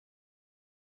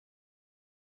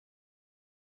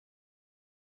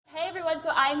Hey everyone,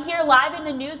 so I'm here live in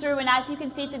the newsroom, and as you can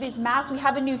see through these masks, we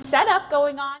have a new setup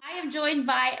going on. I am joined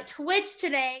by Twitch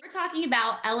today. We're talking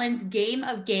about Ellen's Game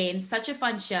of Games, such a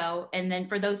fun show. And then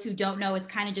for those who don't know, it's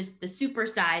kind of just the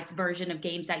supersized version of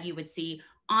games that you would see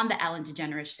on the Ellen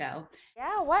DeGeneres show.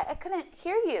 Yeah, what? I couldn't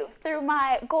hear you through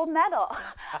my gold medal.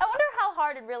 I wonder how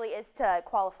hard it really is to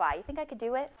qualify. You think I could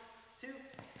do it? 2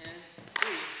 and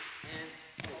 3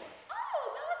 and 4.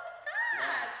 Oh,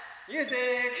 that wasn't bad.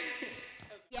 Music!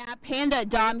 Yeah, Panda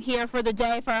Dom here for the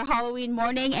day for our Halloween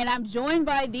morning, and I'm joined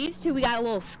by these two. We got a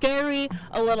little scary,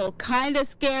 a little kind of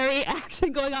scary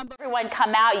action going on. Everyone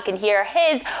come out. You can hear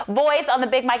his voice on the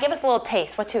big mic. Give us a little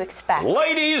taste. What to expect.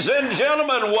 Ladies and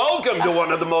gentlemen, welcome to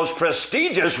one of the most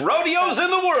prestigious rodeos in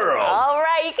the world. All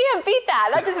right, you can't beat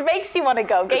that. That just makes you want to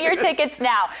go. Get your tickets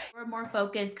now. We're more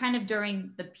focused kind of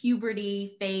during the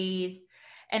puberty phase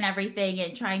and everything,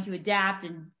 and trying to adapt,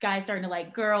 and guys starting to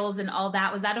like girls and all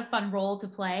that. Was that a fun role to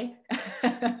play?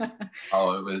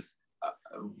 Oh, it was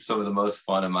some of the most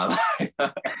fun in my life.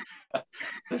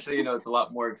 Especially, it's a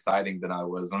lot more exciting than I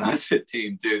was when I was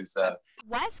 15 too. So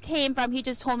Wes came from, he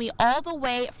just told me, all the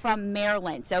way from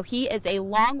Maryland. So he is a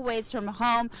long ways from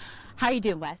home. How are you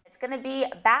doing, Wes? It's going to be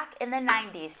back in the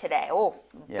 90s today. Oh,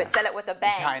 yeah. But said it with a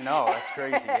bang. Yeah, I know, that's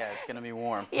crazy. Yeah, it's going to be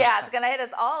warm. Yeah, it's going to hit us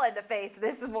all in the face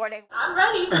this morning. I'm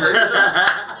ready.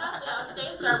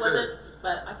 Star wasn't,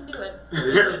 but I can do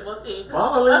it. We'll see.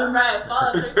 All right,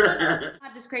 I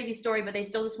have this crazy story, but they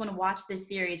still just want to watch this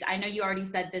series. I know you already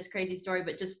said this crazy story,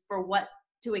 but just for what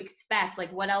to expect,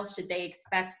 like what else should they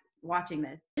expect watching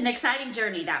this? It's an exciting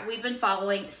journey that we've been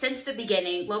following since the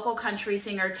beginning. Local country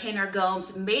singer Tanner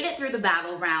Gomes made it through the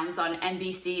battle rounds on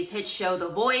NBC's hit show The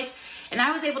Voice, and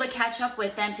I was able to catch up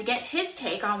with them to get his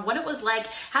take on what it was like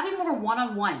having more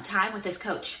one-on-one time with his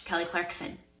coach, Kelly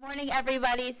Clarkson. Morning,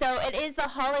 everybody. So it is the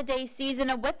holiday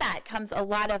season, and with that comes a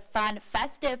lot of fun,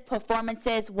 festive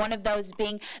performances, one of those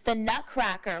being the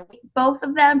Nutcracker. Both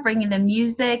of them bringing the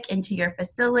music into your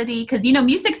facility, because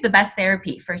music's the best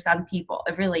therapy for some people.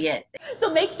 It really is.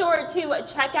 So make sure to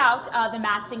check out The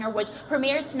Masked Singer, which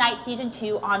premieres tonight, season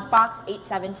 2 on Fox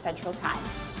 8/7 Central Time.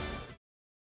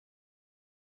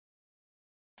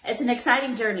 It's an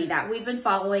exciting journey that we've been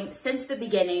following since the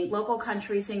beginning. Local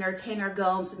country singer Tanner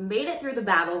Gomes made it through the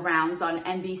battle rounds on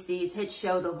NBC's hit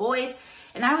show The Voice,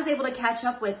 and I was able to catch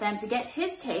up with them to get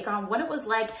his take on what it was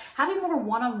like having more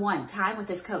one-on-one time with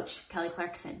his coach, Kelly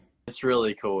Clarkson. it's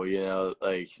really cool,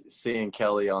 like seeing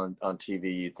Kelly on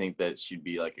TV, you think that she'd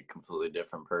be like a completely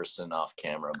different person off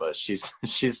camera, but she's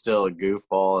still a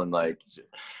goofball and like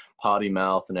potty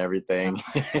mouth and everything.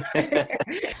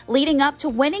 Leading up to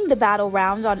winning the battle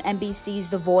round on NBC's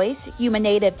The Voice, Yuma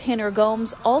native Tanner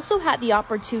Gomes also had the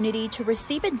opportunity to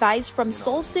receive advice from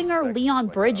soul singer Leon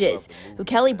Bridges, who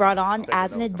Kelly brought on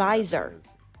as an advisor.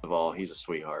 First of all, he's a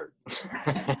sweetheart.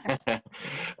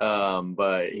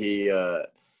 But he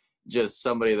just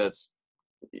somebody that's,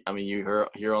 you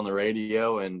hear on the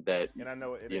radio, and that,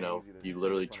 you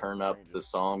literally turn up the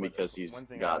song because he's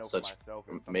got such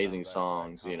amazing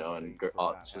songs, and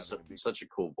just such a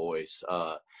cool voice.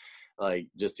 Like,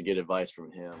 just to get advice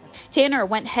from him. Tanner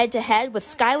went head-to-head with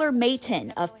Skylar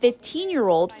Mayton, a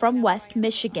 15-year-old from West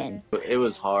Michigan. It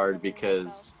was hard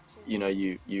because,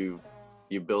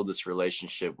 you build this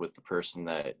relationship with the person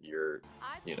that you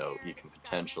can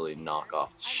potentially knock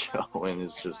off the show, and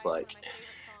it's just like,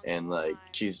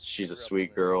 she's a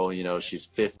sweet girl, she's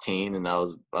 15, and I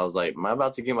was like, am I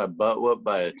about to get my butt whooped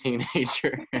by a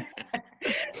teenager?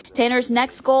 Tanner's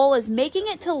next goal is making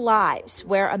it to Lives,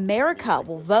 where America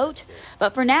will vote.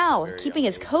 But for now, keeping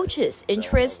his coach's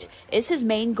interest is his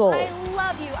main goal. I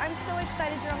love you. I'm so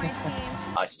excited you're on my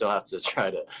team. I still have to try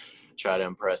to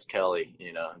impress Kelly,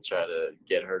 try to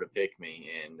get her to pick me,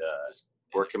 and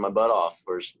working my butt off.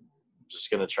 We're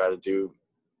just going to try to do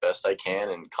best I can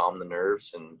and calm the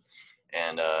nerves and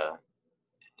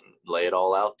lay it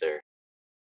all out there.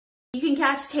 You can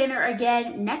catch Tanner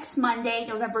again next Monday,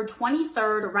 November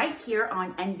 23rd, right here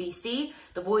on NBC.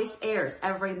 The Voice airs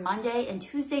every Monday and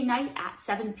Tuesday night at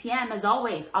 7 p.m. As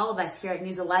always, all of us here at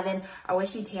News 11 are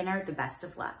wishing Tanner the best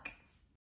of luck.